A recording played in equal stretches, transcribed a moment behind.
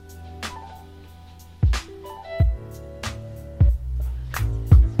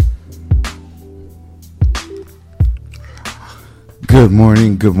Good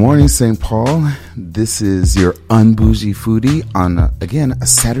morning, St. Paul. This is your unbougie foodie on, again, a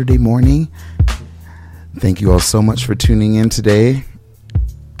Saturday morning. Thank you all so much for tuning in today.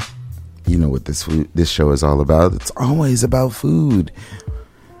 You know what this show is all about. It's always about food.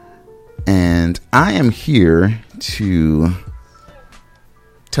 And I am here to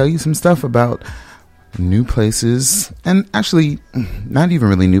tell you some stuff about new places, and actually not even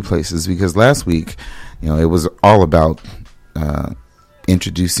really new places, because last week, it was all about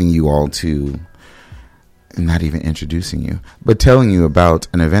introducing you all to, not even introducing you, but telling you about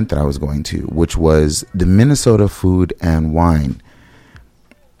an event that I was going to, which was the Minnesota Food and Wine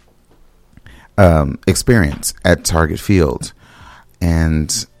experience at Target Field.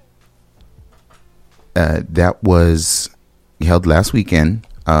 And that was held last weekend,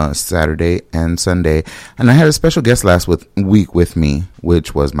 Saturday and Sunday. And I had a special guest last week with me,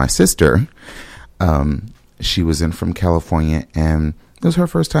 which was my sister. She was in from California, and it was her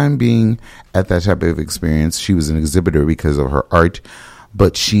first time being at that type of experience. She was an exhibitor because of her art,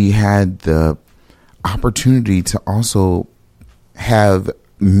 but she had the opportunity to also have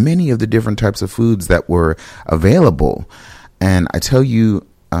many of the different types of foods that were available. And I tell you,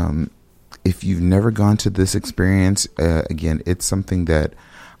 if you've never gone to this experience, again, it's something that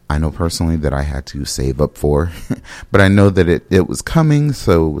I know personally that I had to save up for, but I know that it was coming.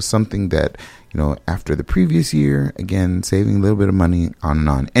 So it was something that, after the previous year, again, saving a little bit of money, on and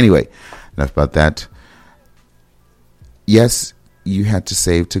on. Anyway, enough about that. Yes, you had to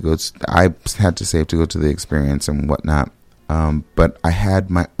save to go. I had to save to go to the experience and whatnot. But I had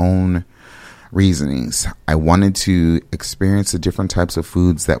my own reasonings. I wanted to experience the different types of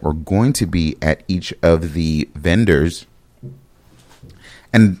foods that were going to be at each of the vendors.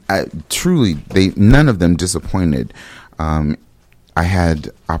 And truly, none of them disappointed. I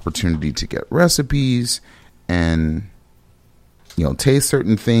had opportunity to get recipes and, taste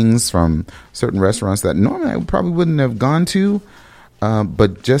certain things from certain restaurants that normally I probably wouldn't have gone to.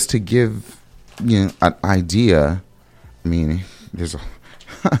 But just to give, an idea, I'm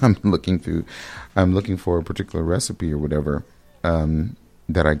looking for a particular recipe or whatever,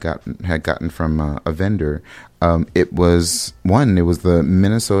 that I had gotten from a vendor. It was the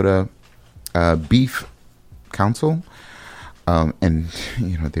Minnesota Beef Council. And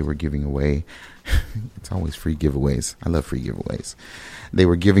they were giving away, it's always free giveaways. I love free giveaways. They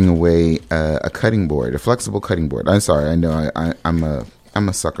were giving away a cutting board, a flexible cutting board. I'm sorry. I know I'm a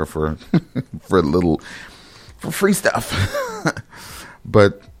sucker for for free stuff,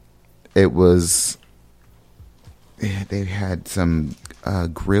 but it was, they had some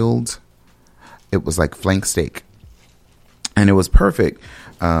grilled, it was like flank steak, and it was perfect.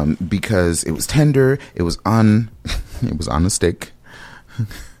 Because it was tender, it was on a stick.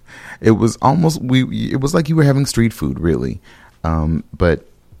 It was almost, it was like you were having street food, really, but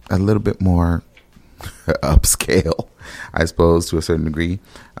a little bit more upscale, I suppose, to a certain degree.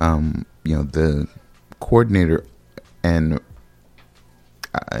 The coordinator and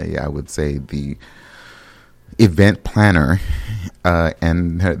I would say the event planner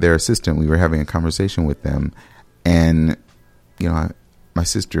and their assistant, we were having a conversation with them, and my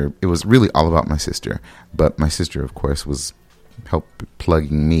sister, it was really all about my sister, but my sister, of course, was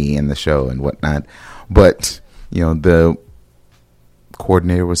plugging me in the show and whatnot. But, the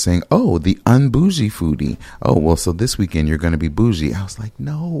coordinator was saying, oh, the unbougie foodie. Oh, well, so this weekend you're going to be bougie. I was like,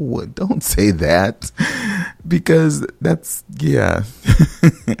 no, don't say that, because that's, yeah,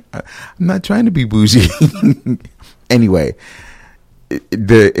 I'm not trying to be bougie. Anyway,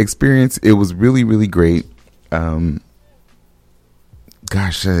 the experience, it was really, really great.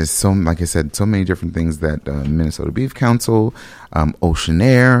 Gosh, like I said, so many different things that Minnesota Beef Council, Ocean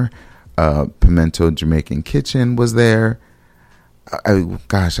Air, Pimento Jamaican Kitchen was there.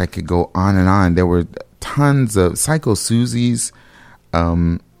 I could go on and on. There were tons of Psycho Susie's.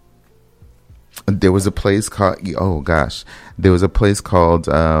 There was a place called,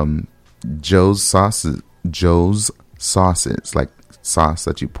 Joe's Sauces, like sauce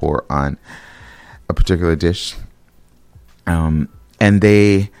that you pour on a particular dish. And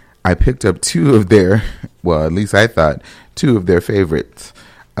I picked up two of their, well, at least I thought, two of their favorites.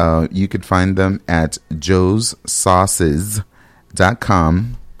 You could find them at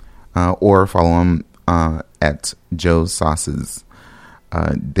joessauces.com or follow them at Joe's Sauces.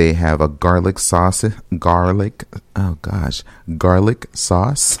 They have a garlic sauce, garlic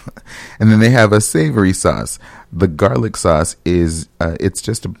sauce, and then they have a savory sauce. The garlic sauce is, it's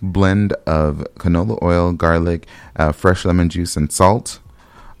just a blend of canola oil, garlic, fresh lemon juice, and salt.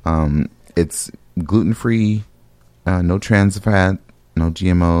 It's gluten-free, no trans fat, no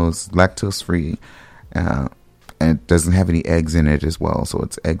GMOs, lactose-free, and it doesn't have any eggs in it as well. So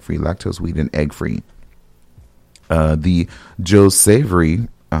it's egg-free, lactose, wheat, and egg-free. The Joe's Savory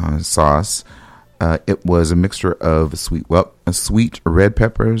sauce, it was a mixture of sweet red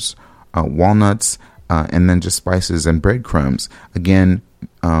peppers, walnuts, and then just spices and breadcrumbs. Again,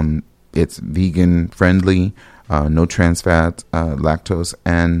 it's vegan friendly, no trans fat, lactose,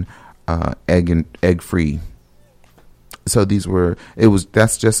 and egg free. So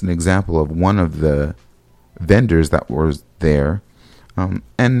that's just an example of one of the vendors that was there,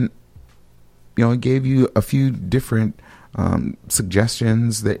 and it gave you a few different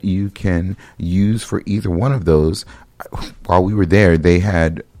suggestions that you can use for either one of those. While we were there, they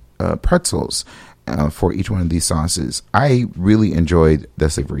had pretzels for each one of these sauces. I really enjoyed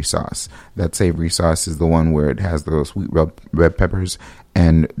the savory sauce. That savory sauce is the one where it has those sweet red peppers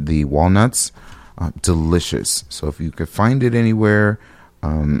and the walnuts. Delicious. So if you could find it anywhere,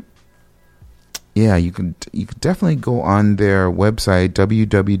 you could definitely go on their website,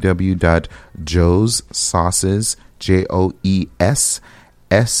 www.joessauces,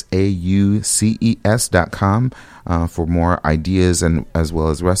 JOESSAUCES.com, for more ideas and as well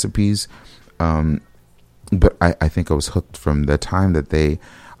as recipes. But I think I was hooked from the time that they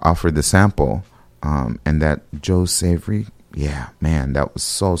offered the sample, and that Joe's Savory. Yeah, man, that was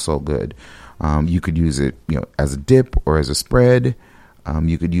so good. You could use it, as a dip or as a spread.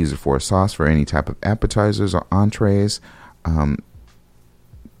 You could use it for a sauce for any type of appetizers or entrees.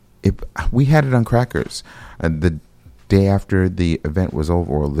 We had it on crackers. The day after the event was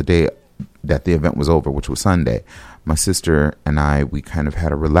over, or the day that the event was over, which was Sunday, my sister and we kind of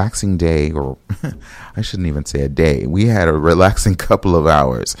had a relaxing day, or I shouldn't even say a day. We had a relaxing couple of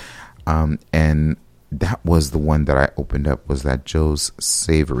hours. And that was the one that I opened up, was that Joe's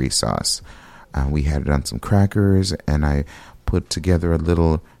Savory sauce. We had it on some crackers, and I put together a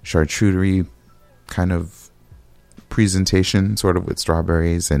little charcuterie kind of presentation, sort of with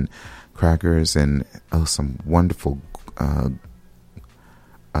strawberries and crackers and some wonderful,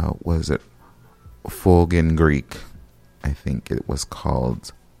 was it Foreign Greek? I think it was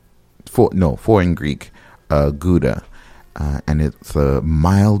called Foreign Greek Gouda, and it's a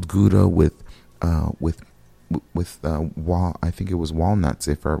mild Gouda with I think it was walnuts,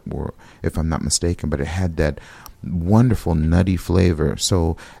 if I'm not mistaken, but it had that wonderful nutty flavor.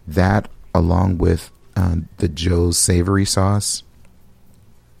 So that, along with the Joe's Savory sauce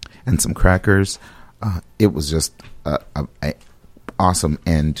and some crackers, it was just a awesome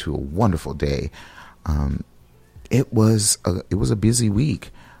end to a wonderful day. It was a busy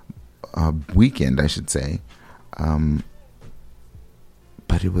weekend, I should say,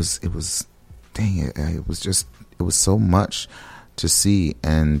 but it was dang it, it was so much to see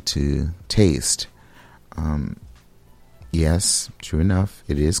and to taste. Yes, true enough,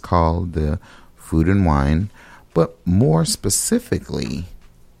 it is called the Food and Wine, but more specifically,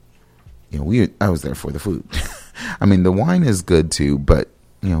 I was there for the food. I mean, the wine is good too, but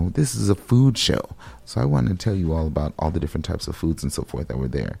this is a food show, so I want to tell you all about all the different types of foods and so forth that were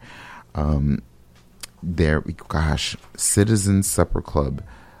there. Citizen Supper Club.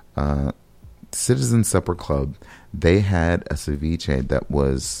 They had a ceviche that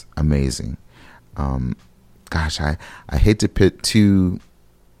was amazing. I hate to pit two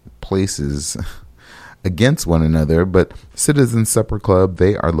places against one another, but Citizen Supper Club,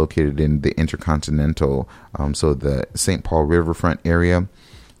 they are located in the Intercontinental, so the St. Paul Riverfront area.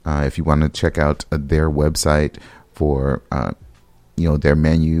 If you want to check out their website for their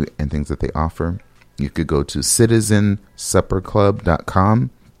menu and things that they offer, you could go to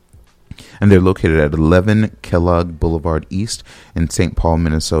citizensupperclub.com. And they're located at 11 Kellogg Boulevard East in St. Paul,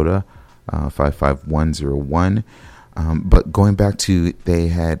 Minnesota, 55101. But going back to, they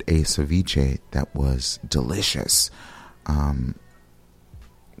had a ceviche that was delicious. Man,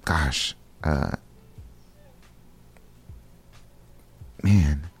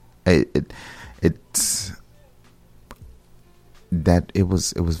 it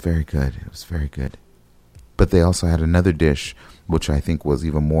was very good. It was very good. But they also had another dish, which I think was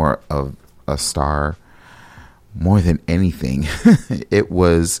even more of a star, more than anything. It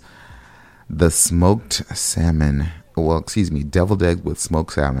was the smoked salmon. Deviled egg with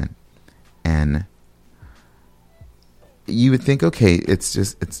smoked salmon. And you would think, okay, it's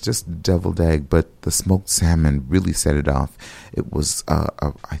just deviled egg, but the smoked salmon really set it off. It was,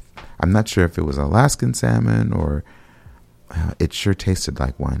 I'm not sure if it was Alaskan salmon or it sure tasted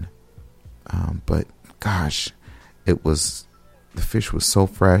like one. But gosh, the fish was so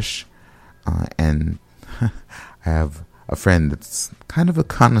fresh, and I have a friend that's kind of a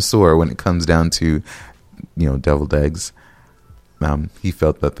connoisseur when it comes down to, deviled eggs. He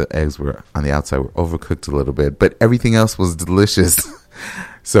felt that the eggs were on the outside were overcooked a little bit, but everything else was delicious.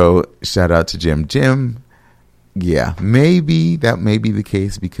 So shout out to Jim. Jim, yeah, maybe that may be the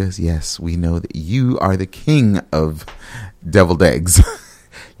case because, yes, we know that you are the king of deviled eggs.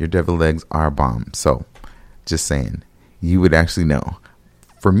 Your deviled eggs are a bomb. So just saying, you would actually know.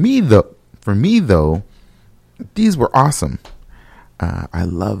 For me though, these were awesome. I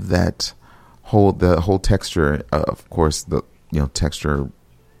love that the whole texture, of course, the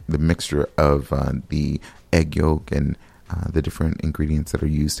mixture of the egg yolk and the different ingredients that are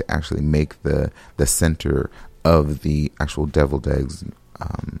used to actually make the center of the actual deviled eggs.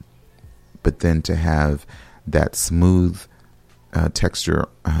 But then to have that smooth texture,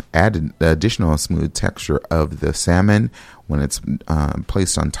 added the additional smooth texture of the salmon when it's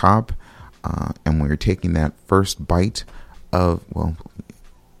placed on top, and when you're taking that first bite of,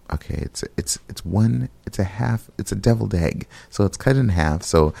 it's a deviled egg, so it's cut in half,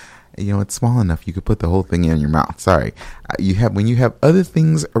 so it's small enough you could put the whole thing in your mouth. Sorry, when you have other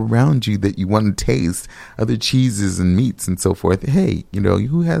things around you that you want to taste, other cheeses and meats and so forth. Hey,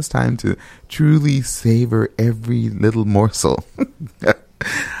 who has time to truly savor every little morsel?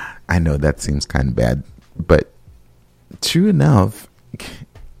 I know that seems kind of bad, but true enough,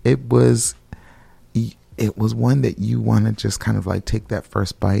 it was one that you want to just kind of like take that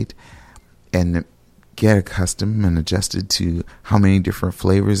first bite and get accustomed and adjusted to how many different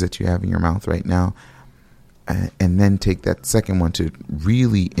flavors that you have in your mouth right now, and then take that second one to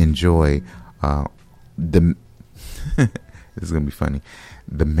really enjoy this is gonna be funny,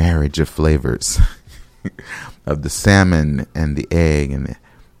 the marriage of flavors of the salmon and the egg, and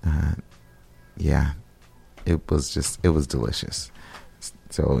it was delicious.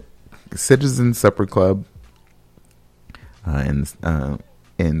 So Citizen Supper Club in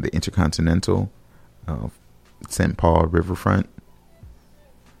the Intercontinental St. Paul Riverfront.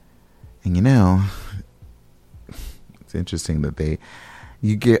 And it's interesting that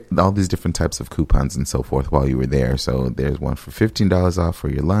you get all these different types of coupons and so forth while you were there. So there's one for $15 off for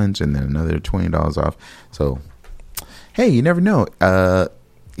your lunch, and then another $20 off. So hey, you never know.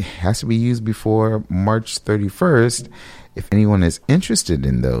 It has to be used before March 31st. If anyone is interested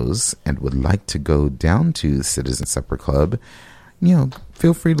in those and would like to go down to the Citizen Supper Club,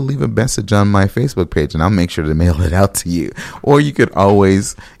 feel free to leave a message on my Facebook page and I'll make sure to mail it out to you. Or you could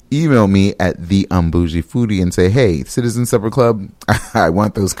always email me at @theunbougiefoodie and say, hey, Citizen Supper Club, I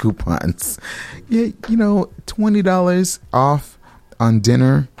want those coupons. Yeah, $20 off on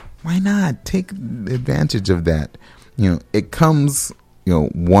dinner. Why not? Take advantage of that. It comes,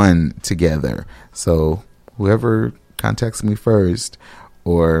 one together. So whoever contacts me first,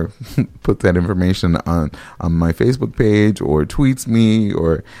 or put that information on my Facebook page, or tweets me,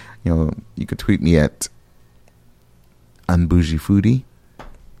 or you could tweet me at unbougiefoodie,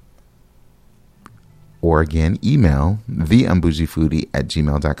 or again email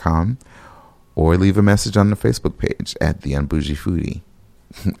theunbougiefoodie@gmail.com, or leave a message on the Facebook page at theunbougiefoodie.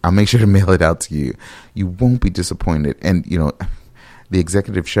 I'll make sure to mail it out to you. You won't be disappointed. And the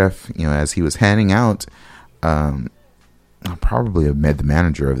executive chef, as he was handing out, I'll probably have met the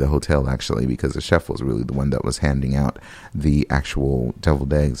manager of the hotel, actually, because the chef was really the one that was handing out the actual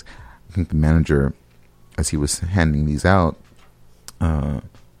deviled eggs. I think the manager, as he was handing these out,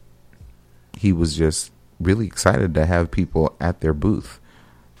 he was just really excited to have people at their booth.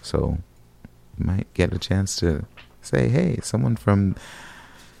 So you might get a chance to say, hey, someone from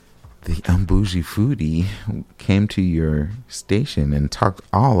the Unbougie Foodie came to your station and talked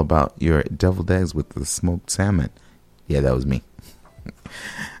all about your deviled eggs with the smoked salmon. Yeah, that was me.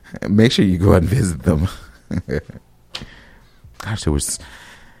 Make sure you go and visit them. Gosh, there was...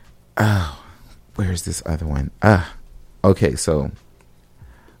 where's this other one? Okay, so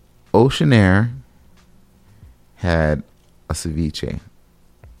Ocean Air had a ceviche.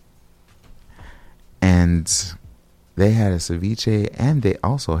 And they had a ceviche, and they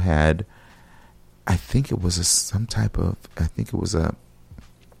also had, I think it was a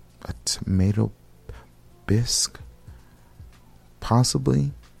tomato bisque,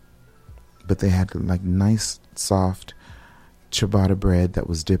 possibly. But they had like nice, soft ciabatta bread that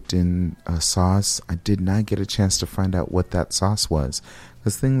was dipped in a sauce. I did not get a chance to find out what that sauce was,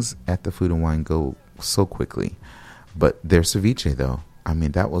 because things at the Food and Wine go so quickly. But their ceviche, though, I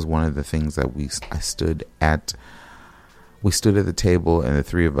mean, that was one of the things that we stood at the table, and the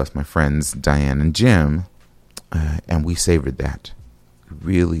three of us, my friends, Diane and Jim, and we savored that.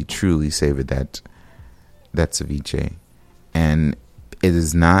 Really, truly savored that ceviche. And it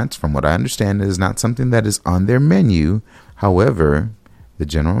is not, from what I understand, it is not something that is on their menu. However, the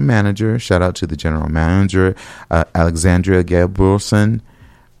general manager, shout out to the general manager, Alexandria Gabrielson.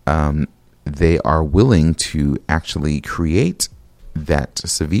 They are willing to actually create that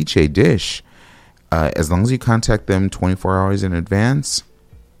ceviche dish. As long as you contact them 24 hours in advance,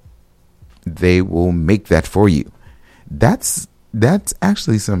 they will make that for you. That's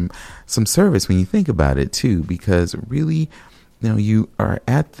actually some service when you think about it too, because really, you are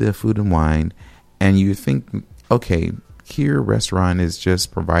at the Food and Wine and you think, okay, here restaurant is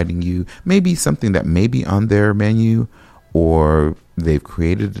just providing you maybe something that may be on their menu, or they've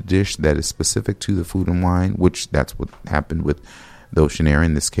created a dish that is specific to the Food and Wine, which that's what happened with the Oceanaire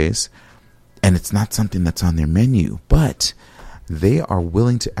in this case. And it's not something that's on their menu, but they are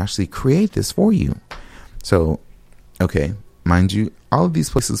willing to actually create this for you. So, okay, mind you, all of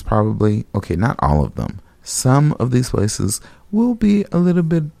these places probably, okay, not all of them, some of these places will be a little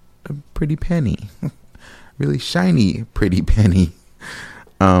bit a pretty penny, really shiny pretty penny,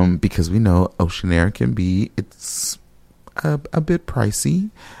 because we know Oceanaire can be, it's a bit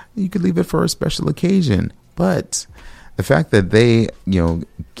pricey. You could leave it for a special occasion, but the fact that they,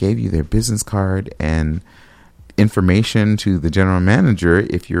 gave you their business card and information to the general manager,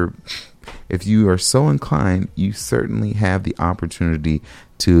 if you are so inclined, you certainly have the opportunity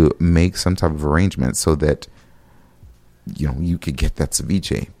to make some type of arrangement so that you could get that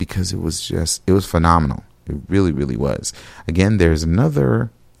ceviche, because it was phenomenal. It really, really was. Again, there's another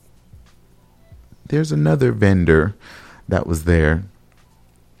vendor that was there.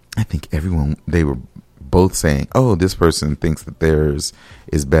 I think they were both saying, oh, this person thinks that theirs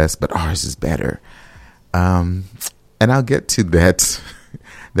is best, but ours is better. And I'll get to that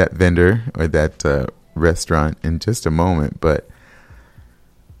vendor or that restaurant in just a moment. But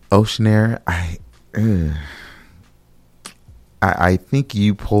Oceanaire, I think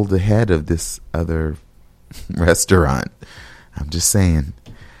you pulled ahead of this other restaurant. I'm just saying.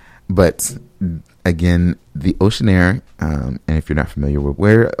 But again, the Oceanaire, and if you're not familiar with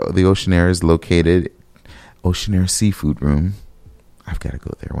where the Oceanaire is located, Oceanaire Seafood Room, I've got to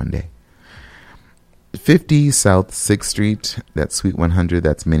go there one day. 50 South 6th Street, that's Suite 100,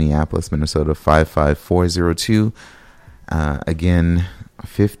 that's Minneapolis, Minnesota 55402. Again,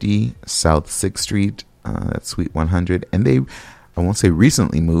 50 South 6th Street, that's Suite 100. And I won't say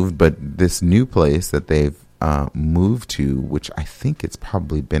recently moved, but this new place that they've moved to, which I think it's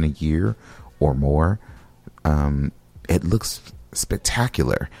probably been a year or more, it looks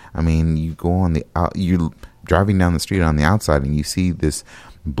spectacular. I mean, you go on you're driving down the street on the outside and you see this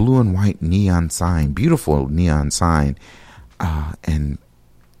blue and white neon sign, beautiful neon sign, and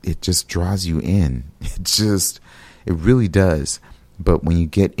it just draws you in. It really does. But when you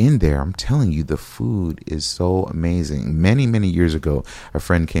get in there, I'm telling you, the food is so amazing. Many, many years ago, a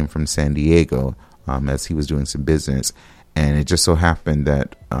friend came from San Diego as he was doing some business, and it just so happened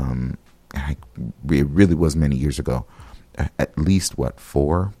that it really was many years ago, at least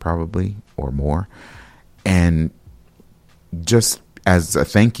 4 probably or more. And just as a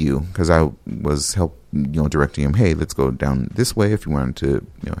thank you, because I was directing him, hey, let's go down this way if you wanted to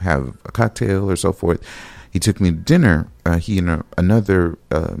have a cocktail or so forth. He took me to dinner. He and another,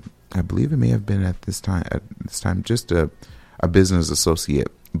 I believe it may have been at this time just a business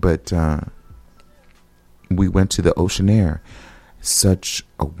associate, but we went to the Oceanaire. Such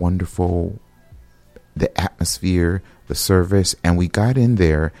a wonderful, the atmosphere, the service, and we got in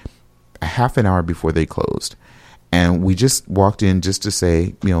there a half an hour before they closed. And we just walked in just to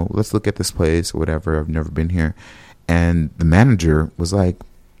say, let's look at this place or whatever. I've never been here. And the manager was like,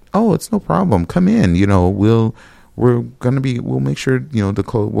 oh, it's no problem. Come in. We'll make sure,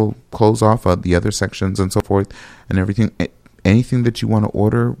 we'll close off the other sections and so forth and everything. Anything that you want to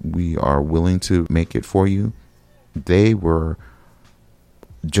order, we are willing to make it for you. They were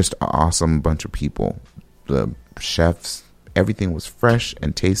just an awesome bunch of people. The chefs, everything was fresh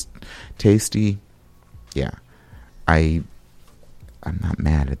and tasty. Yeah. I'm not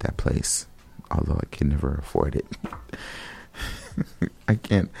mad at that place, although I can never afford it. I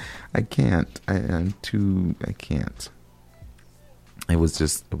can't. It was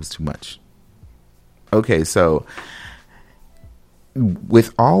too much. Okay, so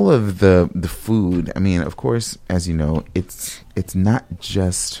with all of the food, I mean, of course, as you know, it's not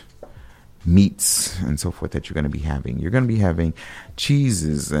just meats and so forth that you're going to be having. You're going to be having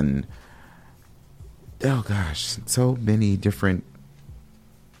cheeses and, oh gosh, so many different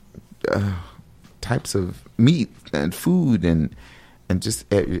types of meat and food and just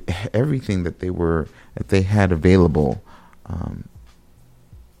everything that they had available.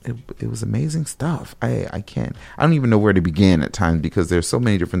 It was amazing stuff. I don't even know where to begin at times because there's so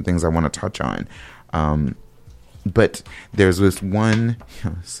many different things I want to touch on. But there's this one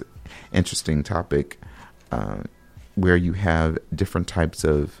interesting topic where you have different types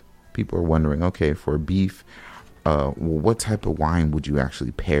of people are wondering, okay, for beef, well, what type of wine would you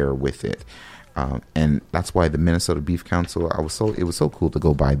actually pair with it? And that's why the Minnesota Beef Council, it was so cool to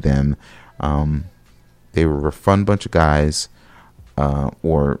go by them. They were a fun bunch of guys, they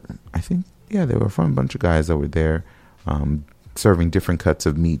were a fun bunch of guys that were there, serving different cuts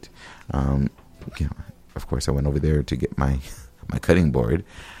of meat. Of course, I went over there to get my cutting board.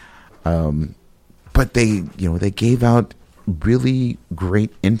 But they gave out really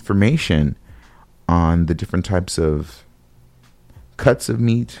great information on the different types of cuts of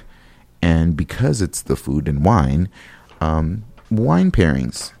meat, and because it's the food and wine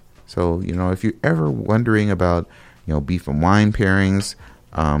pairings. So, if you're ever wondering about, beef and wine pairings,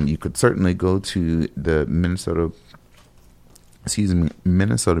 you could certainly go to the Minnesota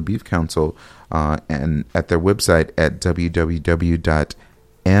Beef Council and at their website at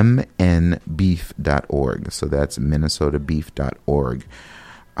www.mnbeef.org. So that's minnesotabeef.org.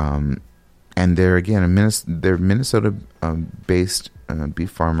 And they're again they're Minnesota based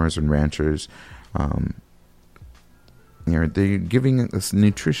beef farmers and ranchers. They're giving us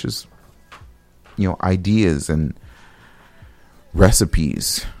nutritious ideas and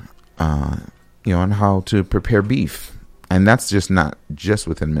recipes on how to prepare beef. And that's just not just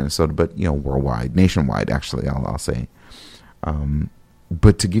within Minnesota, but worldwide, nationwide. Actually, I'll say.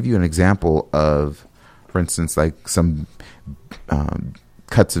 But to give you an example of, for instance, like some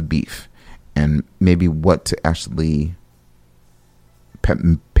cuts of beef, and maybe what to actually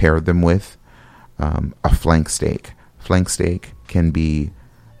pair them with, a flank steak. Flank steak can be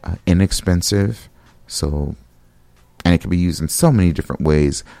inexpensive, and it can be used in so many different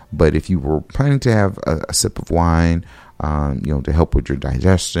ways. But if you were planning to have a sip of wine, to help with your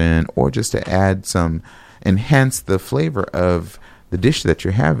digestion, or just to enhance the flavor of the dish that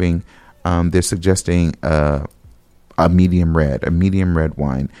you're having, they're suggesting a medium red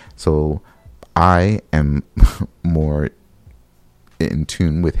wine. So I am more in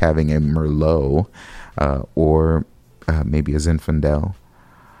tune with having a Merlot, or maybe a Zinfandel.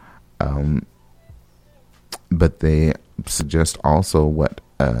 But they suggest also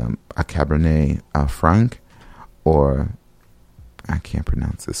a Cabernet Franc, or I can't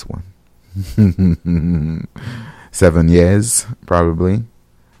pronounce this one. 7 years, probably.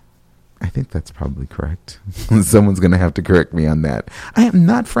 I think that's probably correct. Someone's going to have to correct me on that. I am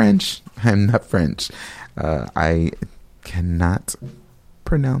not French. I cannot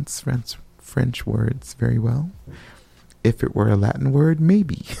pronounce French words very well. If it were a Latin word,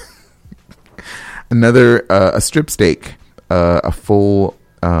 maybe. Another, a strip steak, a full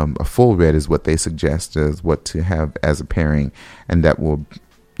red is what they suggest as what to have as a pairing, and that will,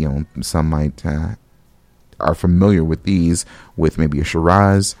 some might are familiar with these, with maybe a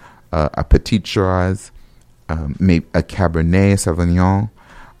Shiraz, a Petit Shiraz, maybe a Cabernet Sauvignon,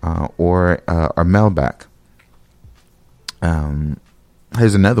 or a Malbec.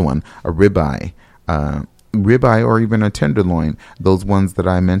 Here's another one, a ribeye. Ribeye or even a tenderloin. Those ones that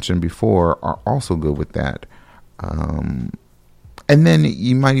I mentioned before are also good with that. And then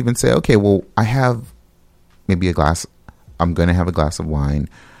you might even say, okay, well, I have maybe I'm going to have a glass of wine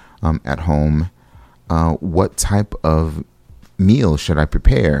at home. What type of meal should I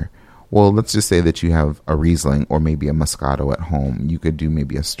prepare? Well, let's just say that you have a Riesling or maybe a Moscato at home. You could do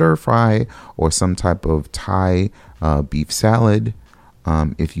maybe a stir fry or some type of Thai beef salad.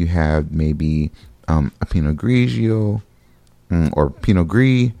 If you have maybe a Pinot Grigio or Pinot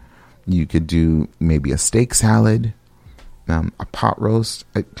Gris, you could do maybe a steak salad, a pot roast.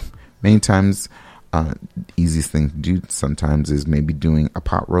 Many times, easiest thing to do sometimes is maybe doing a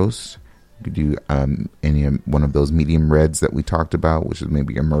pot roast. You could do any one of those medium reds that we talked about, which is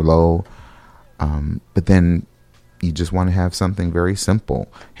maybe a Merlot. But then you just want to have something very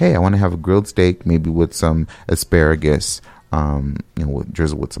simple. Hey, I want to have a grilled steak, maybe with some asparagus,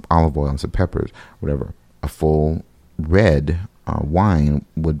 drizzle with some olive oil and some peppers, whatever. A full red wine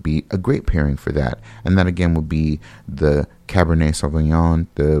would be a great pairing for that. And that again would be the Cabernet Sauvignon,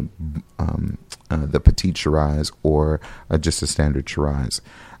 the Petit Shiraz, or just a standard Shiraz.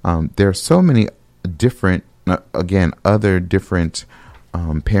 There are so many different, other different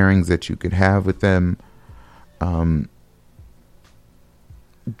pairings that you could have with them. Look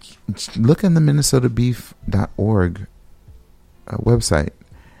on the minnesotabeef.org website,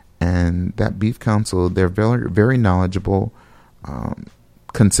 and that beef council, they're very, very knowledgeable,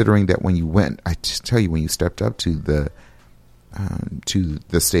 considering that when you went, I just tell you, when you stepped up to the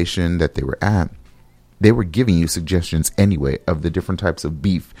station that they were at, they were giving you suggestions anyway of the different types of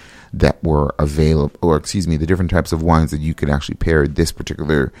beef that were available, or excuse me, the different types of wines that you could actually pair this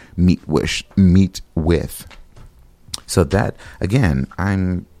particular meat with. So that, again,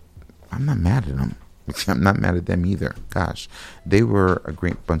 I'm not mad at them. I'm not mad at them either. Gosh, they were a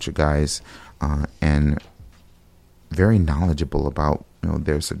great bunch of guys, and very knowledgeable about,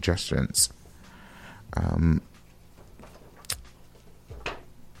 their suggestions.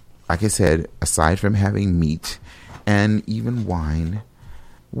 Like I said, aside from having meat and even wine,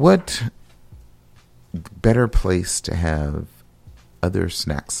 what better place to have other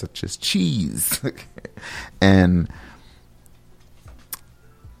snacks such as cheese and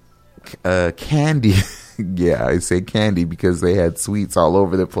candy? Yeah, I say candy because they had sweets all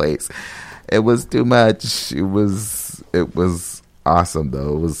over the place. It was too much. It was awesome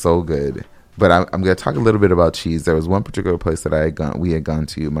though. It was so good. But I'm going to talk a little bit about cheese. There was one particular place that we had gone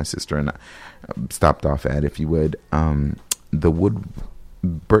to, my sister and I stopped off at, if you would, the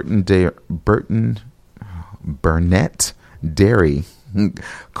Burnett Dairy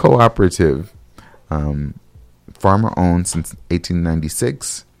Cooperative, farmer owned since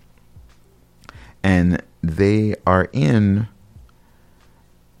 1896, and they are in,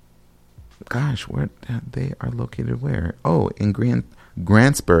 where they are located where? Oh, in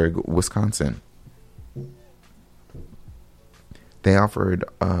Grantsburg, Wisconsin. They offered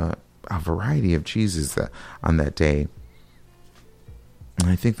a variety of cheeses on that day. And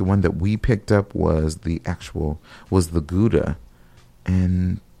I think the one that we picked up was the Gouda.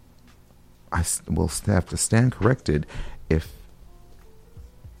 And I will have to stand corrected if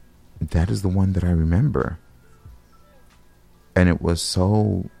that is the one that I remember. And it was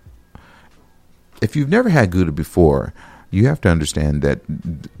so... If you've never had Gouda before, you have to understand that,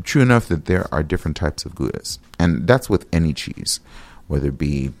 true enough, that there are different types of Goudas. And that's with any cheese, whether it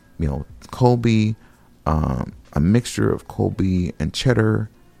be, Colby, a mixture of Colby and cheddar,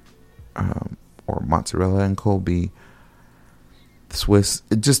 or mozzarella and Colby, Swiss.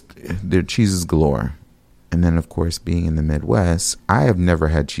 They're cheeses galore. And then, of course, being in the Midwest, I have never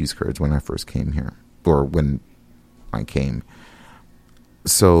had cheese curds when I first came here, or when I came.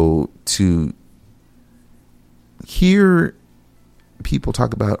 So to hear people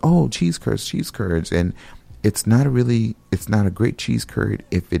talk about, cheese curds, and it's not a great cheese curd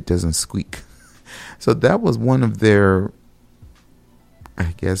if it doesn't squeak. So that was one of their,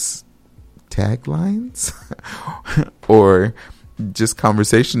 I guess, taglines or just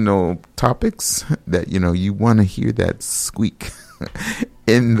conversational topics that, you want to hear that squeak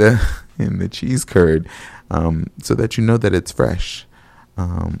in the cheese curd, so that you know that it's fresh.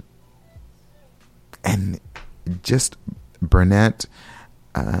 And just Burnett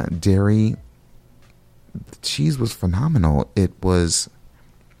Dairy, the cheese was phenomenal. It was,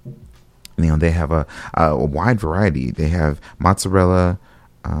 they have a wide variety. They have mozzarella,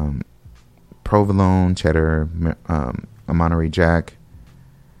 provolone, cheddar, a Monterey Jack,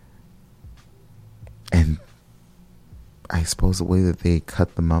 and I suppose the way that they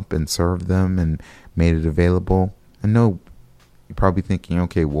cut them up and served them and made it available. I know you're probably thinking,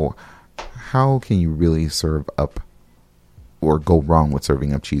 okay, well, how can you really serve up or go wrong with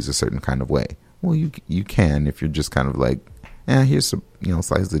serving up cheese a certain kind of way? Well, you can if you're just kind of like, here's some,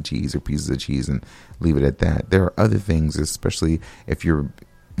 slices of cheese or pieces of cheese and leave it at that. There are other things, especially if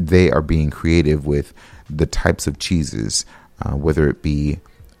they are being creative with the types of cheeses, whether it be,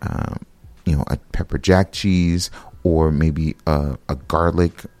 a pepper jack cheese, or maybe a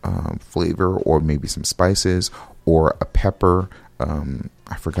garlic flavor, or maybe some spices, or a pepper.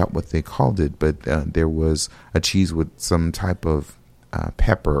 I forgot what they called it, but there was a cheese with some type of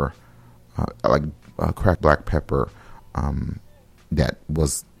pepper, like cracked black pepper, that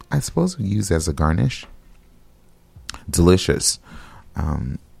was, I suppose, used as a garnish. Delicious.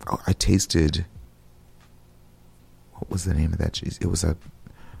 I tasted, what was the name of that cheese? It was I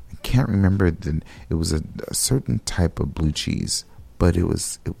can't remember. It was a certain type of blue cheese, but it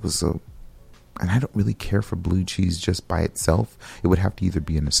was and I don't really care for blue cheese just by itself. It would have to either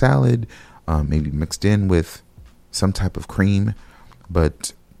be in a salad, maybe mixed in with some type of cream.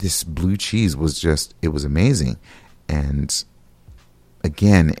 But this blue cheese was it was amazing. And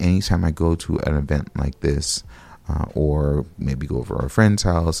again, anytime I go to an event like this, or maybe go over to a friend's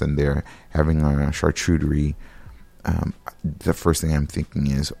house and they're having a charcuterie, the first thing I'm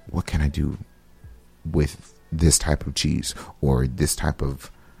thinking is, what can I do with this type of cheese or this type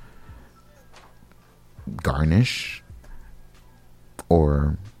of garnish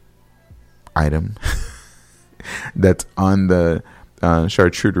or item that's on the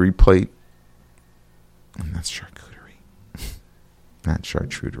charcuterie plate? And that's charcuterie, not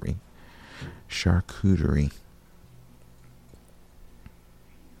charcuterie. charcuterie.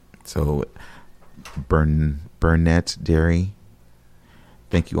 So, Burnett Dairy,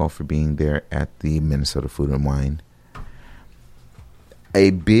 thank you all for being there at the Minnesota Food and Wine.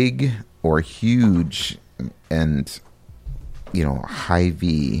 A big or huge and,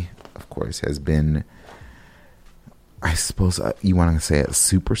 Hy-Vee, of course, has been, I suppose you want to say, a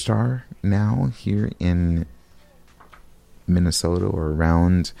superstar now here in Minnesota or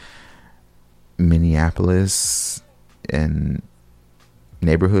around Minneapolis and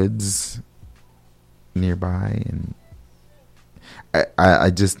neighborhoods nearby. And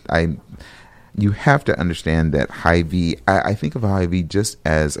you have to understand that Hy-Vee, I think of Hy-Vee just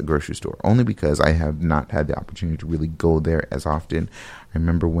as a grocery store, only because I have not had the opportunity to really go there as often. I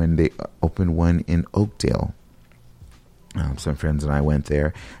remember when they opened one in Oakdale. Some friends and I went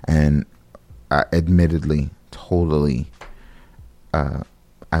there, and admittedly, totally,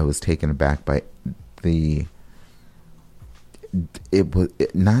 I was taken aback by it was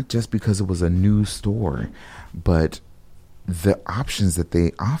not just because it was a new store, but the options that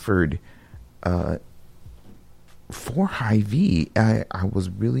they offered for Hy-Vee. I was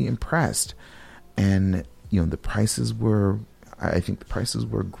really impressed, and the prices were, I think the prices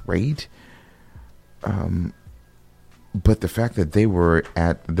were great. But the fact that they were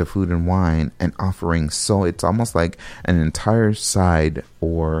at the Food and Wine and offering, so it's almost like an entire side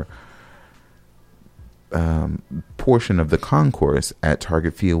or portion of the concourse at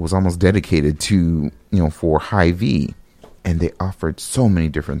Target Field was almost dedicated to, for Hy-Vee. And they offered so many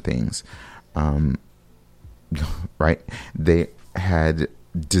different things. Right? They had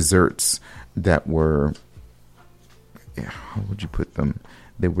desserts that were, how would you put them?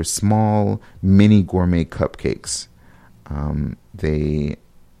 They were small mini gourmet cupcakes. They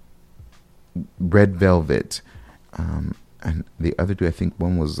red velvet, and the other two, I think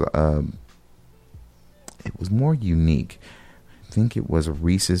one was, it was more unique. I think it was a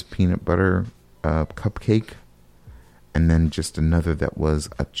Reese's peanut butter cupcake, and then just another that was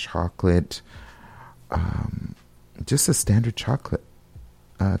a chocolate, just a standard chocolate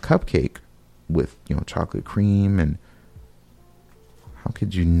cupcake with chocolate cream. And how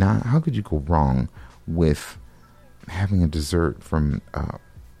could you go wrong with having a dessert from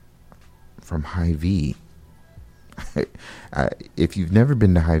Hy-Vee? If you've never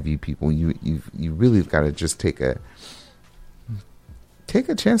been to Hy-Vee, people, you really have got to just take a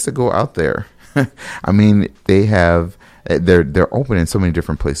chance to go out there. I mean, they're open in so many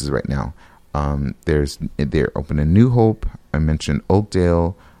different places right now. They're open in New Hope. I mentioned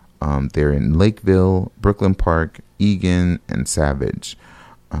Oakdale. They're in Lakeville, Brooklyn Park, Eagan, and Savage.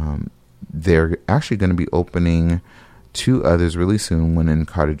 They're actually going to be opening 2 others really soon, one in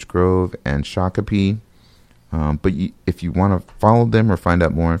Cottage Grove and Shakopee. But if you want to follow them or find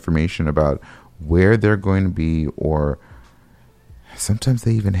out more information about where they're going to be, or sometimes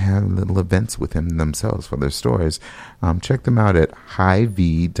they even have little events with them themselves for their stores, check them out at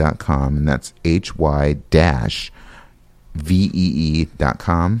hyvee.com, and that's hy-vee.com.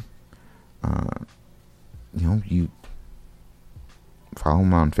 You follow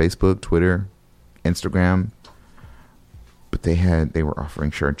them on Facebook, Twitter, Instagram. But they were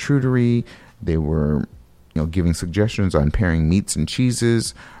offering charcuterie. They were, giving suggestions on pairing meats and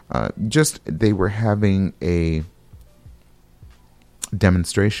cheeses. They were having a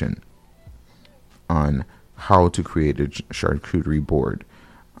demonstration on how to create a charcuterie board.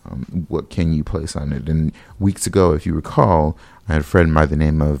 What can you place on it? And weeks ago, if you recall, I had a friend by the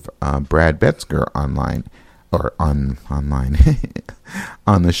name of Brad Betzger online on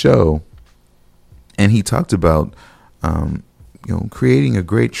the show, and he talked about creating a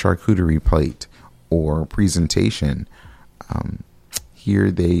great charcuterie plate or presentation.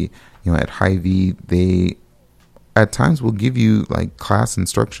 Here they, at Hy-Vee, they at times will give you like class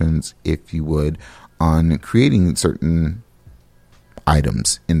instructions, if you would, on creating certain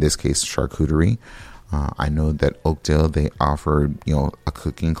items, in this case charcuterie. I know that Oakdale, they offer a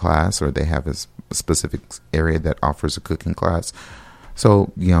cooking class, or they have a specific area that offers a cooking class.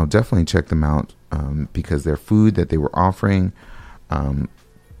 So definitely check them out, because their food that they were offering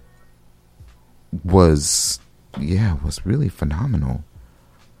was really phenomenal.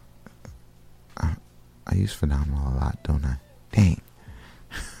 I use phenomenal a lot, don't I? Dang.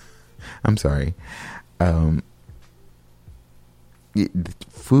 I'm sorry.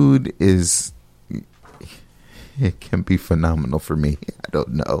 Food is, it can be phenomenal for me. I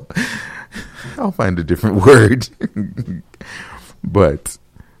don't know. I'll find a different word. But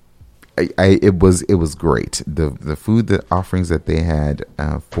it was great. The food, the offerings that they had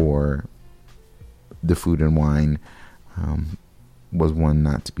for the Food and Wine was one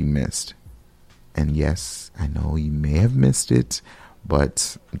not to be missed. And yes, I know you may have missed it,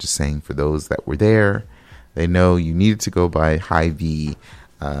 but I'm just saying for those that were there, they know you needed to go by Hy-Vee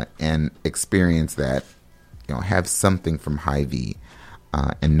and experience that, have something from Hy-Vee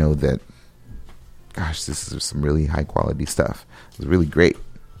and know that, gosh, this is some really high quality stuff. It was really great.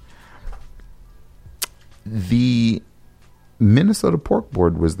 The Minnesota Pork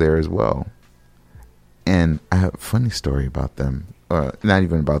Board was there as well. And I have a funny story about them. Not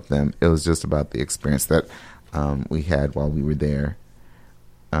even about them. It was just about the experience that we had while we were there.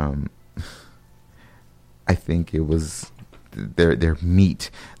 I think it was their meat,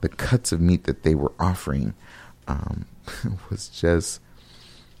 the cuts of meat that they were offering was just,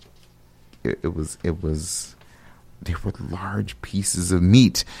 it was, they were large pieces of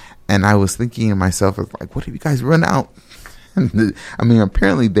meat. And I was thinking to myself, like, what have you guys run out? I mean,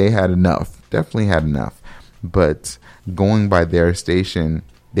 apparently they had enough, definitely had enough. But going by their station,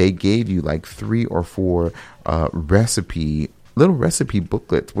 they gave you like 3 or 4 little recipe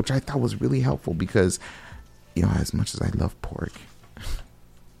booklets, which I thought was really helpful because, as much as I love pork,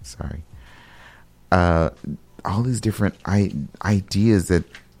 sorry, all these different ideas that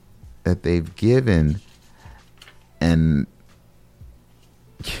they've given, and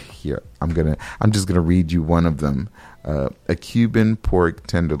here I'm just gonna read you one of them. A Cuban pork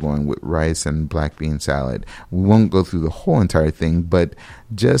tenderloin with rice and black bean salad. We won't go through the whole entire thing, but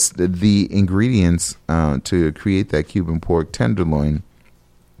just the ingredients to create that Cuban pork tenderloin.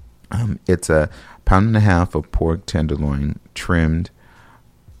 It's 1.5 pounds of pork tenderloin trimmed,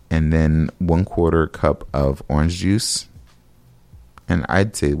 and then 1/4 cup of orange juice. And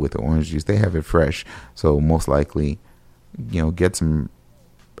I'd say with the orange juice, they have it fresh, so most likely, get some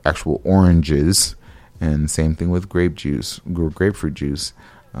actual oranges. And same thing with grapefruit juice.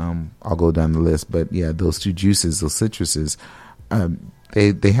 I'll go down the list, but yeah, those 2 juices, those citruses,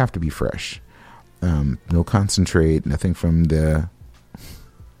 they have to be fresh. No concentrate, nothing from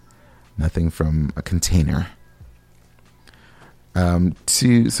a container.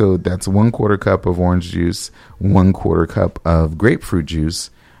 So that's 1/4 cup of orange juice, 1/4 cup of grapefruit juice,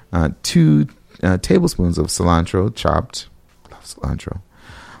 2 tablespoons of cilantro chopped. Love cilantro.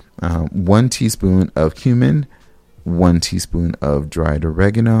 1 teaspoon of cumin, 1 teaspoon of dried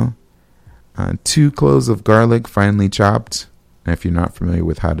oregano, 2 cloves of garlic finely chopped. And if you're not familiar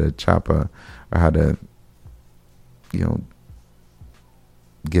with how to chop or how to,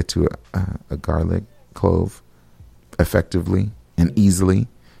 get to a garlic clove effectively and easily,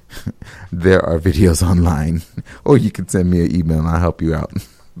 there are videos online, or you can send me an email and I'll help you out.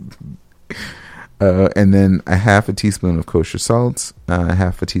 And then 1/2 teaspoon of kosher salt,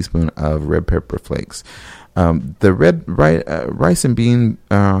 1/2 teaspoon of red pepper flakes. The rice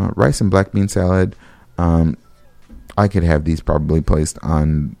and black bean salad. I could have these probably placed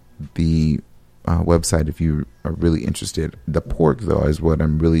on the website if you are really interested. The pork, though, is what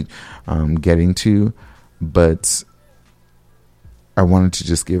I'm really getting to, but I wanted to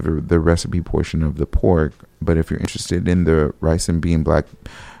just give the recipe portion of the pork. But if you're interested in the rice and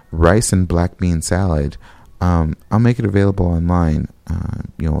black bean salad, I'll make it available online,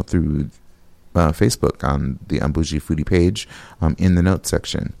 through Facebook on the Unbougie Foodie page, in the notes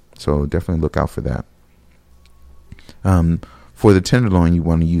section. So definitely look out for that. For the tenderloin, you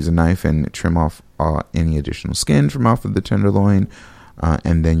want to use a knife and trim off any additional skin from off of the tenderloin.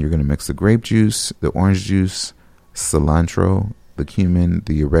 And then you're going to mix the grape juice, the orange juice, cilantro, the cumin,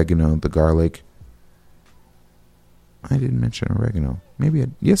 the oregano, the garlic. I didn't mention oregano.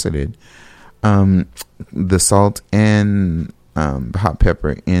 Yes, I did. The salt and hot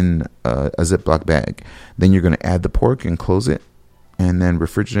pepper in a Ziploc bag. Then you're going to add the pork and close it, and then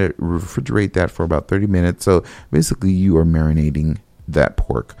refrigerate that for about 30 minutes. So basically, you are marinating that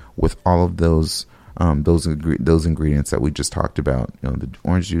pork with all of those ingredients that we just talked about. The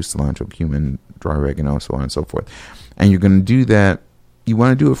orange juice, cilantro, cumin, dry oregano, so on and so forth. And you're going to do that. You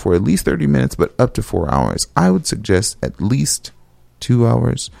want to do it for at least 30 minutes, but up to 4 hours. I would suggest at least 2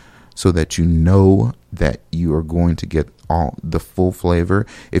 hours, so that you know that you are going to get all the full flavor.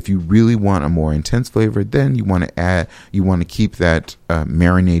 If you really want a more intense flavor, then you want to keep that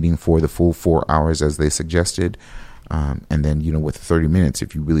marinating for the full 4 hours as they suggested. And then, with 30 minutes,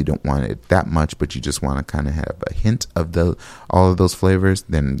 if you really don't want it that much, but you just want to kind of have a hint of all of those flavors,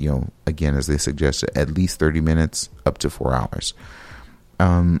 then, again, as they suggested, at least 30 minutes up to 4 hours.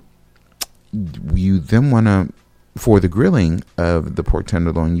 You then want to, for the grilling of the pork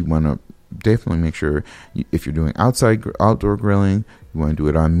tenderloin, you want to definitely make sure if you're doing outdoor grilling, you want to do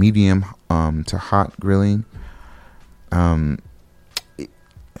it on medium to hot grilling. I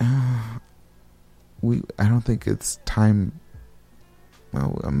don't think it's time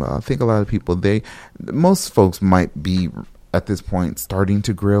well, I think a lot of people, most folks might be at this point starting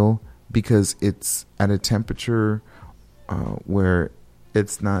to grill because it's at a temperature where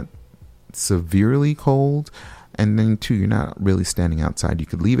it's not severely cold. And then too, you're not really standing outside. You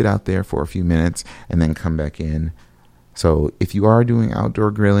could leave it out there for a few minutes and then come back in. So if you are doing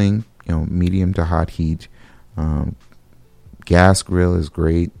outdoor grilling, medium to hot heat, gas grill is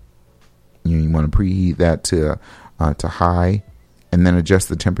great. You want to preheat that to high, and then adjust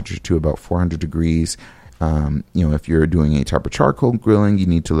the temperature to about 400 degrees. If you're doing any type of charcoal grilling, you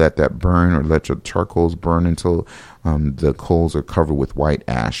need to let that burn, or let your charcoals burn until the coals are covered with white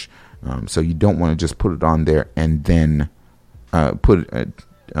ash. So you don't want to just put it on there and then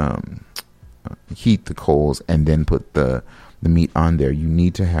heat the coals and then put the meat on there. You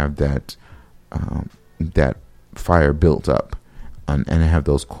need to have that fire built up and have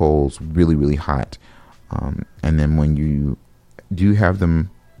those coals really, really hot. And then when you do have them,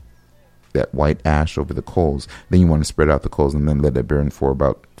 that white ash over the coals, then you want to spread out the coals and then let it burn for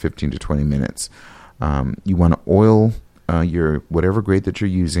about 15 to 20 minutes. You want to oil your whatever grate that you're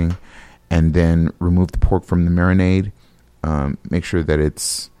using, and then remove the pork from the marinade. Make sure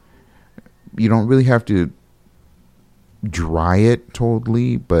that you don't really have to dry it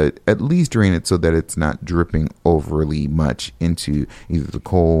totally, but at least drain it so that it's not dripping overly much into either the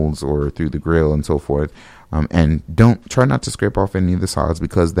coals or through the grill and so forth. And try not to scrape off any of the solids,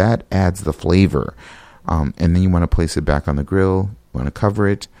 because that adds the flavor. And then you want to place it back on the grill. You want to cover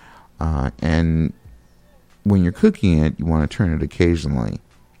it. And when you're cooking it, you want to turn it occasionally.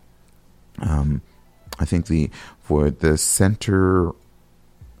 I think for the center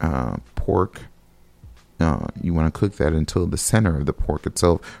pork, you want to cook that until the center of the pork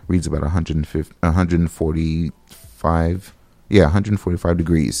itself reads about 145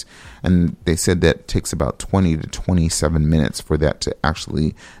 degrees. And they said that takes about 20 to 27 minutes for that to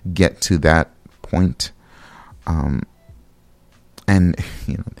actually get to that point. And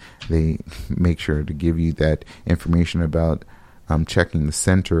they make sure to give you that information about checking the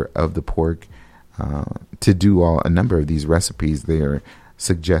center of the pork. To do a number of these recipes, they are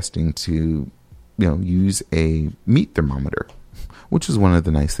suggesting to use a meat thermometer, which is one of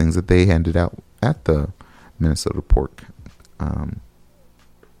the nice things that they handed out at the Minnesota Pork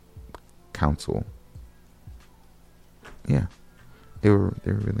Council. Yeah, they were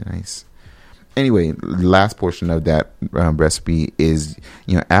really nice. Anyway, the last portion of that recipe is,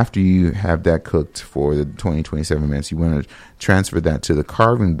 after you have that cooked for the 27 minutes, you want to transfer that to the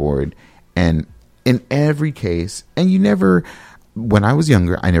carving board. And in every case, when I was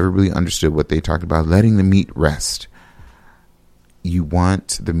younger, I never really understood what they talked about, letting the meat rest. You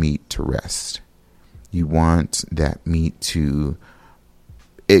want the meat to rest. You want that meat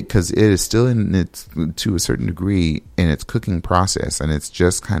because it is still to a certain degree in its cooking process, and it's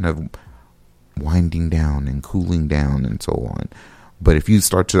just kind of winding down and cooling down and so on. But if you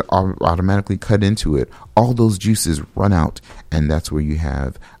start to automatically cut into it, all those juices run out, and that's where you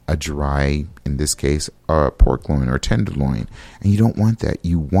have a dry, in this case, pork loin or tenderloin. And you don't want that.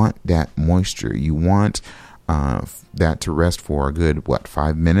 You want that moisture. You want that to rest for a good,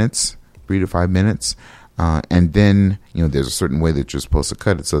 5 minutes, 3 to 5 minutes. And then, there's a certain way that you're supposed to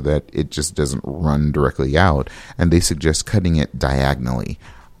cut it so that it just doesn't run directly out. And they suggest cutting it diagonally,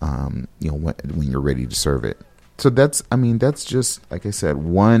 when you're ready to serve it. So that's just, like I said,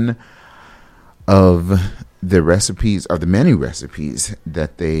 one of the recipes, or the many recipes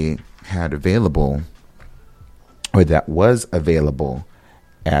that they had available, or that was available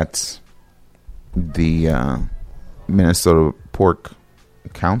at the Minnesota Pork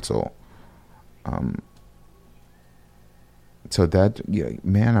Council. So that,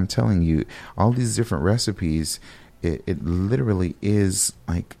 man, I'm telling you, all these different recipes, it literally is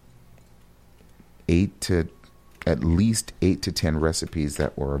like at least 8 to 10 recipes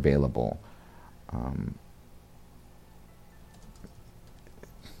that were available.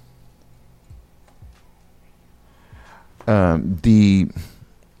 I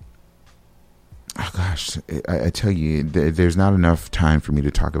tell you, there's not enough time for me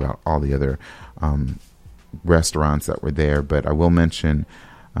to talk about all the other restaurants that were there, but I will mention,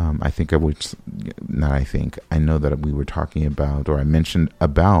 I know that we were talking about, or I mentioned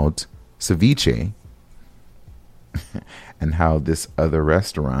about ceviche, and how this other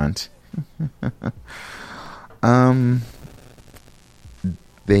restaurant,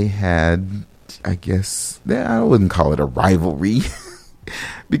 they had, I guess, I wouldn't call it a rivalry,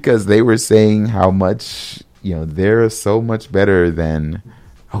 because they were saying how much, they're so much better than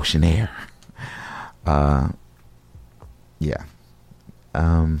Ocean Air. That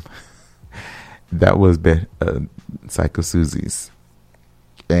was Psycho Susie's.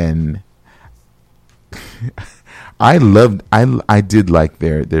 and I did like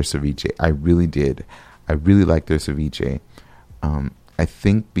their ceviche. I really did. I really like their ceviche. I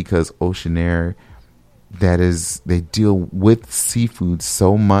think because Oceanair, they deal with seafood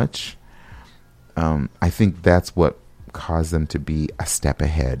so much. I think that's what caused them to be a step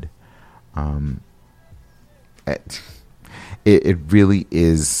ahead. It really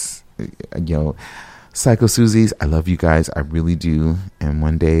is, Psycho Susie's, I love you guys. I really do. And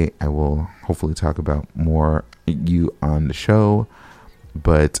one day I will hopefully talk about more you on the show.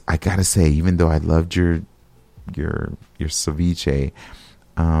 But I gotta say, even though I loved your ceviche,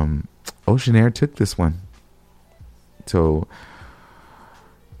 Oceanair took this one. So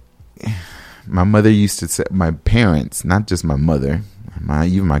my mother used to say, my parents, not just my mother, I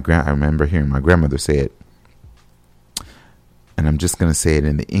remember hearing my grandmother say it. And I'm just going to say it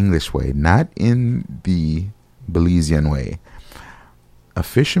in the English way, not in the Belizean way. A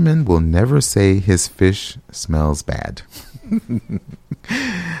fisherman will never say his fish smells bad.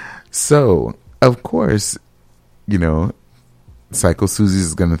 So, of course, Psycho Susie's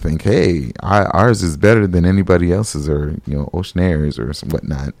is going to think, hey, ours is better than anybody else's, or, Oceanair's or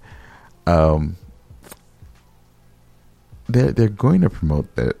whatnot. They're going to promote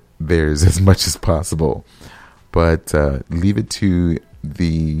theirs as much as possible. But leave it to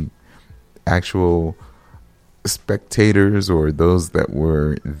the actual spectators or those that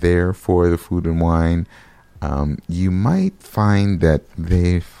were there for the Food and Wine. You might find that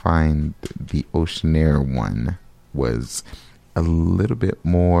they find the Oceanair one was a little bit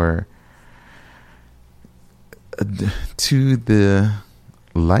more to the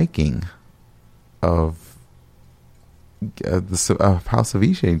liking of how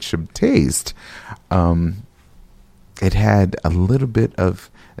ceviche should taste. It had a little bit of,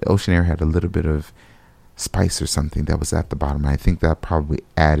 Oceanair had a little bit of spice or something that was at the bottom. I think that probably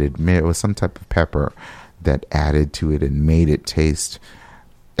it was some type of pepper that added to it and made it taste,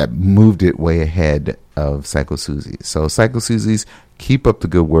 that moved it way ahead of Psycho Susie. So Psycho Susie's, keep up the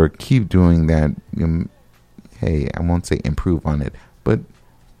good work. Keep doing that. Hey, I won't say improve on it, but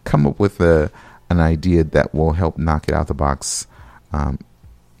come up with an idea that will help knock it out the box.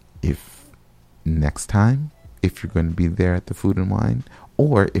 If next time, if you're going to be there at the Food and Wine,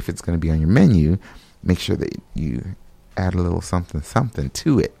 or if it's going to be on your menu, make sure that you add a little something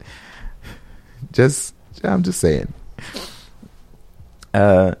to it. I'm just saying.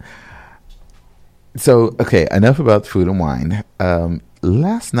 So, okay, enough about Food and Wine.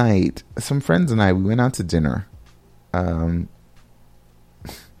 Last night, some friends and I, we went out to dinner. And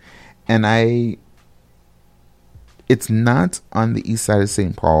it's not on the east side of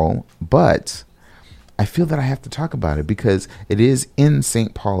St. Paul, but I feel that I have to talk about it because it is in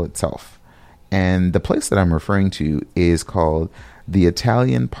St. Paul itself. And the place that I'm referring to is called the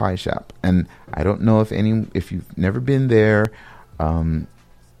Italian Pie Shop. And I don't know if you've never been there.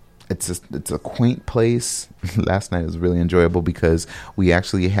 It's a quaint place. Last night was really enjoyable because we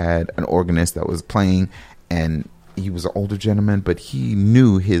actually had an organist that was playing, and he was an older gentleman, but he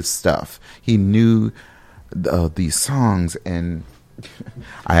knew his stuff. He knew these songs, and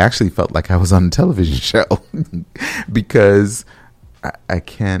I actually felt like I was on a television show because I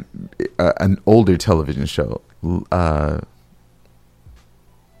can't, an older television show, The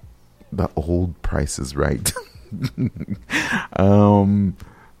Old Price is Right.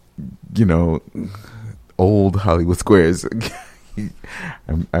 Old Hollywood Squares.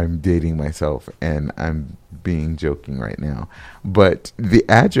 I'm dating myself, and I'm being joking right now. But the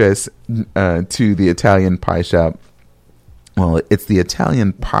address to the Italian Pie Shop, well, it's the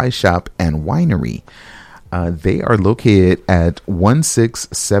Italian Pie Shop and Winery. They are located at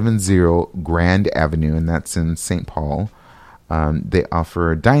 1670 Grand Avenue, and that's in St. Paul. They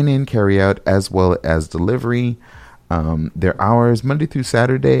offer dine-in, carry-out, as well as delivery. Their hours, Monday through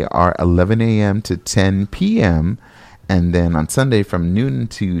Saturday, are 11 a.m. to 10 p.m., and then on Sunday from noon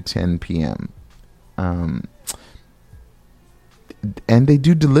to 10 p.m. And they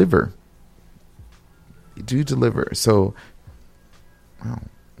do deliver. So, wow,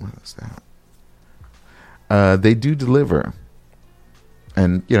 what is that? They do deliver.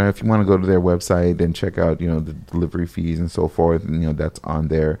 And, if you want to go to their website and check out, the delivery fees and so forth, and, that's on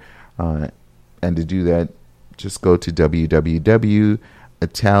there. And to do that, just go to www.Italian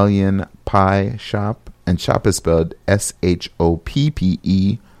Pie Shop, and shop is spelled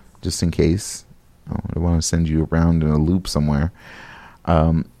SHOPPE, just in case. I want to send you around in a loop somewhere.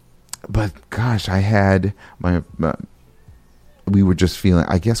 But gosh, I had we were just feeling,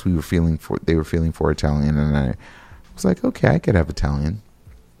 I guess they were feeling for Italian, and I was like, okay, I could have Italian.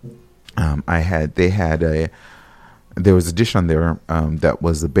 They had there was a dish on there that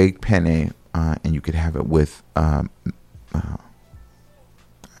was the baked penne, and you could have it with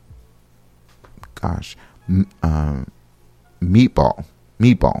meatball.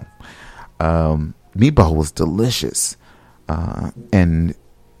 Meatball was delicious, and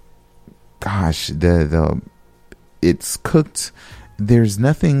gosh, the it's cooked. There's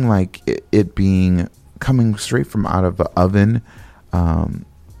nothing like it being coming straight from out of the oven, and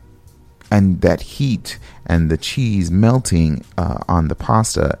that heat and the cheese melting on the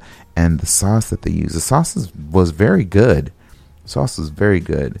pasta and the sauce that they use. The sauce was very good.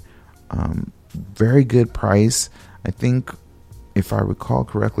 Very good price. I think, if I recall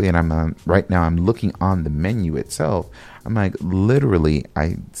correctly, and I'm right now I'm looking on the menu itself. I'm like, literally,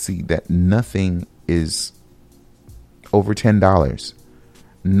 I see that nothing is over $10.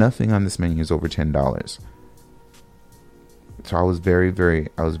 Nothing on this menu is over $10. So I was very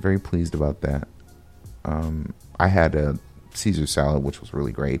pleased about that. I had a Caesar salad, which was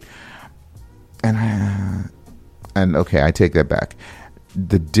really great, and okay, I take that back.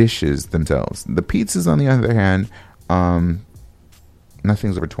 The dishes themselves, the pizzas, on the other hand,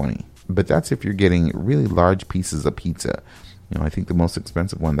 nothing's over 20. But that's if you're getting really large pieces of pizza. I think the most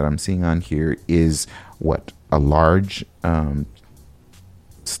expensive one that I'm seeing on here is a large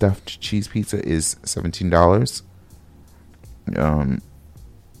stuffed cheese pizza is $17.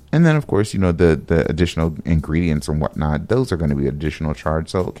 And then, of course, the additional ingredients and whatnot, those are going to be additional charge.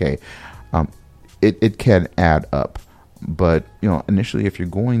 So, okay, it can add up. But, initially, if you're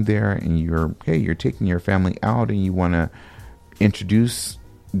going there and you're taking your family out and you want to introduce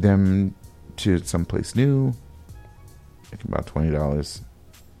them to someplace new, it's about $20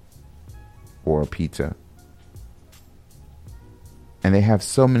 for a pizza. And they have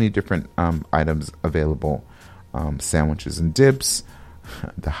so many different items available. Sandwiches and dips,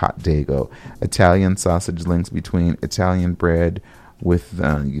 the hot Dago, Italian sausage links between Italian bread with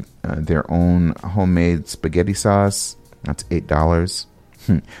their own homemade spaghetti sauce. That's $8.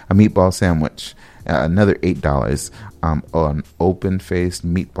 A meatball sandwich, another $8. An open-faced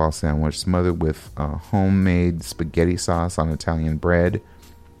meatball sandwich smothered with homemade spaghetti sauce on Italian bread.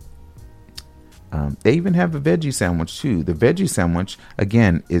 They even have a veggie sandwich too. The veggie sandwich,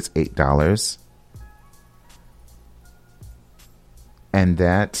 again, is $8. And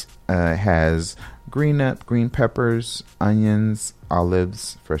that has green peppers, onions,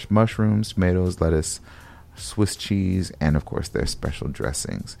 olives, fresh mushrooms, tomatoes, lettuce, Swiss cheese, and of course their special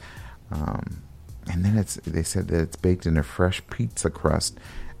dressings. And then they said that it's baked in a fresh pizza crust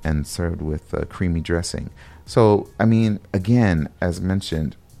and served with creamy dressing. So, I mean, again, as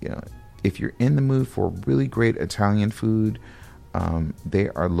mentioned, if you're in the mood for really great Italian food, they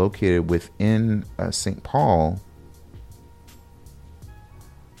are located within St. Paul.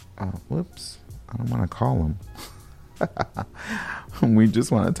 Whoops, I don't want to call them. We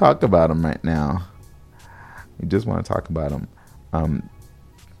just want to talk about them right now.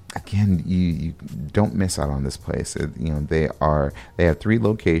 Again, you don't miss out on this place. They have 3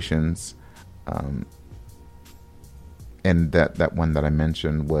 locations, and that one that I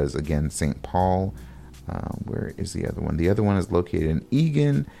mentioned was, again, St. Paul. Where is the other one? The other one is located in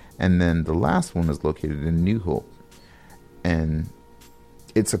Egan, and then the last one is located in New Hope. And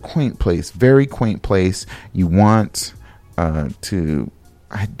it's a quaint place, very quaint place. You want to...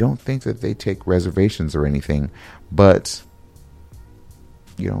 I don't think that they take reservations or anything, but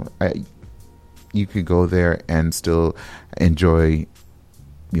you could go there and still enjoy,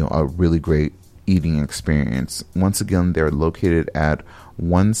 a really great eating experience. Once again, they're located at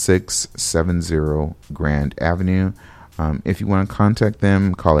 1670 Grand Avenue. If you want to contact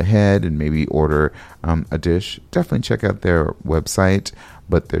them, call ahead and maybe order a dish. Definitely check out their website,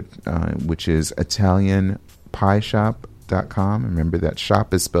 which is ItalianPieShop.com. Remember that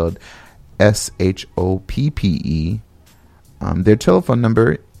shop is spelled SHOPPE. Their telephone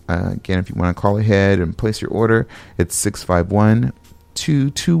number, again, if you want to call ahead and place your order, it's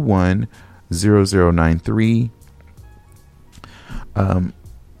 651-221-0093.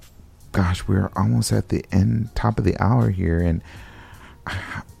 Gosh, we're almost at the top of the hour here, and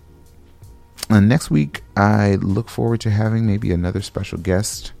next week I look forward to having maybe another special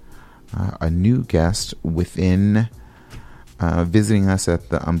guest, a new guest within visiting us at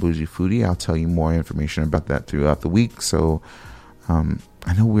the Unbougie Foodie. I'll tell you more information about that throughout the week. So I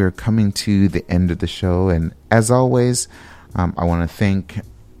know we're coming to the end of the show, and as always, I want to thank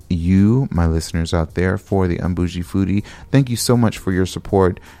you, my listeners out there, for the Unbougie Foodie. Thank you so much for your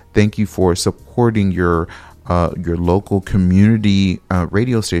support. Thank you for supporting your local community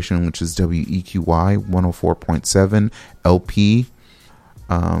radio station, which is WEQY 104.7 LP.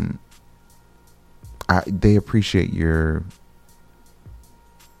 they appreciate you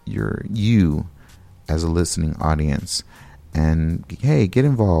as a listening audience. And hey, get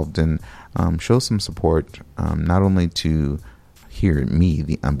involved and show some support, not only to hear me,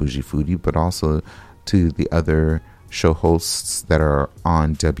 the Unbougie Foodie, but also to the other show hosts that are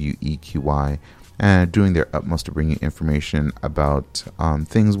on WEQY and doing their utmost to bring you information about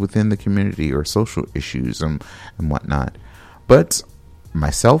things within the community or social issues and whatnot. But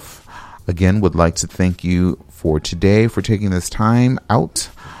myself, again, would like to thank you for today, for taking this time out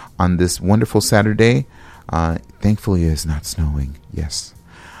on this wonderful Saturday. Thankfully, it's not snowing. Yes.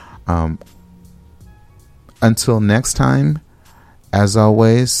 Until next time, as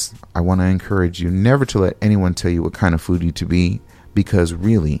always, I want to encourage you never to let anyone tell you what kind of foodie to be, because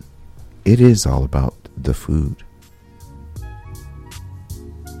really, it is all about the food.